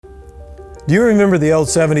Do you remember the old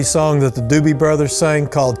 70s song that the Doobie Brothers sang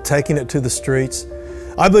called "Taking It to the Streets"?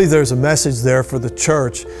 I believe there's a message there for the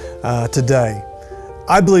church today.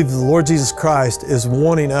 I believe the Lord Jesus Christ is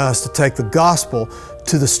wanting us to take the gospel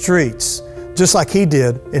to the streets, just like He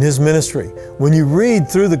did in His ministry. When you read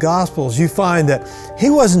through the Gospels, you find that He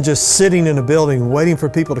wasn't just sitting in a building waiting for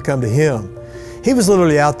people to come to Him. He was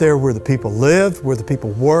literally out there where the people lived, where the people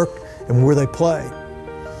worked, and where they played.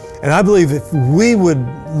 And I believe if we would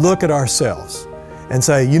look at ourselves and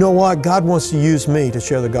say, you know what, God wants to use me to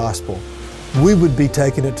share the gospel, we would be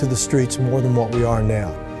taking it to the streets more than what we are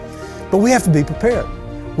now. But we have to be prepared.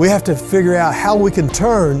 We have to figure out how we can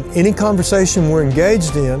turn any conversation we're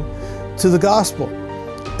engaged in to the gospel.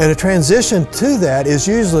 And a transition to that is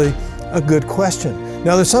usually a good question.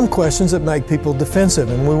 Now, there's some questions that make people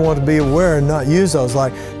defensive, and we want to be aware and not use those,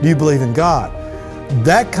 like, do you believe in God?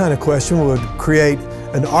 That kind of question would create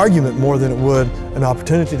an argument more than it would an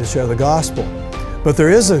opportunity to share the gospel. But there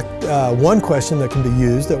is one question that can be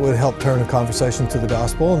used that would help turn a conversation to the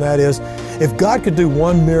gospel, and that is, if God could do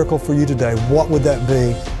one miracle for you today, what would that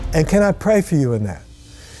be? And can I pray for you in that?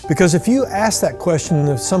 Because if you ask that question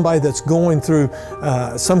of somebody that's going through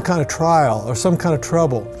some kind of trial or some kind of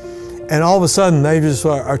trouble, and all of a sudden they just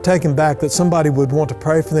are taken back that somebody would want to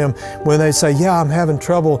pray for them when they say, yeah, I'm having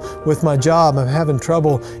trouble with my job, I'm having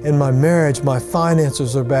trouble in my marriage, my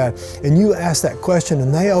finances are bad. And you ask that question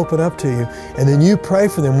and they open up to you, and then you pray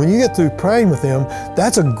for them. When you get through praying with them,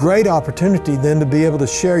 that's a great opportunity then to be able to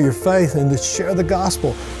share your faith and to share the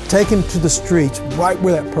gospel, taken to the streets right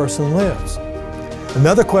where that person lives.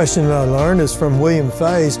 Another question that I learned is from William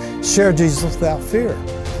Fay's Share Jesus Without Fear.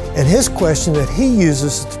 And his question that he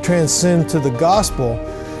uses to transcend to the gospel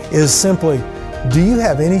is simply, do you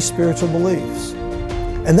have any spiritual beliefs?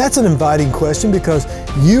 And that's an inviting question because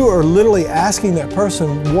you are literally asking that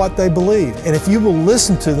person what they believe. And if you will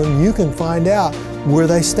listen to them, you can find out where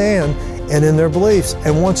they stand and in their beliefs.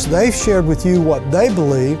 And once they've shared with you what they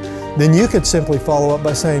believe, then you could simply follow up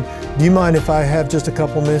by saying, do you mind if I have just a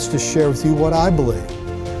couple minutes to share with you what I believe?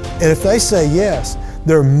 And if they say yes,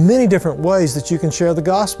 there are many different ways that you can share the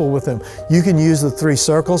gospel with them. You can use the 3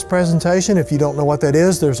 circles presentation. If you don't know what that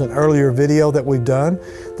is, there's an earlier video that we've done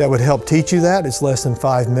that would help teach you that. It's less than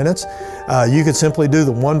 5 minutes. You could simply do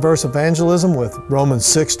the 1-verse evangelism with Romans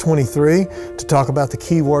 6:23 to talk about the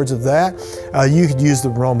key words of that. You could use the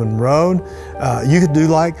Roman road. You could do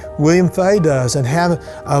like William Fay does and have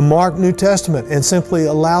a Mark New Testament and simply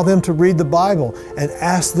allow them to read the Bible and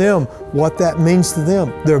ask them what that means to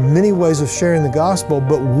them. There are many ways of sharing the gospel,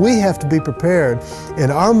 but we have to be prepared in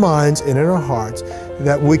our minds and in our hearts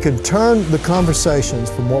that we can turn the conversations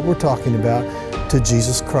from what we're talking about to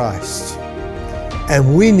Jesus Christ.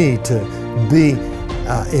 And we need to be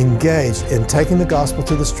engaged in taking the gospel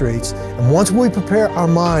to the streets. And once we prepare our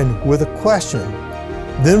mind with a question,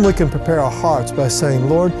 then we can prepare our hearts by saying,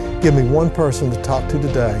 Lord, give me one person to talk to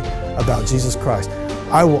today about Jesus Christ.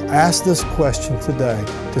 I will ask this question today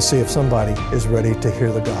to see if somebody is ready to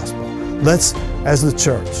hear the gospel. Let's, as the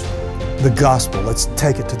church, the gospel, let's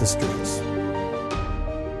take it to the streets.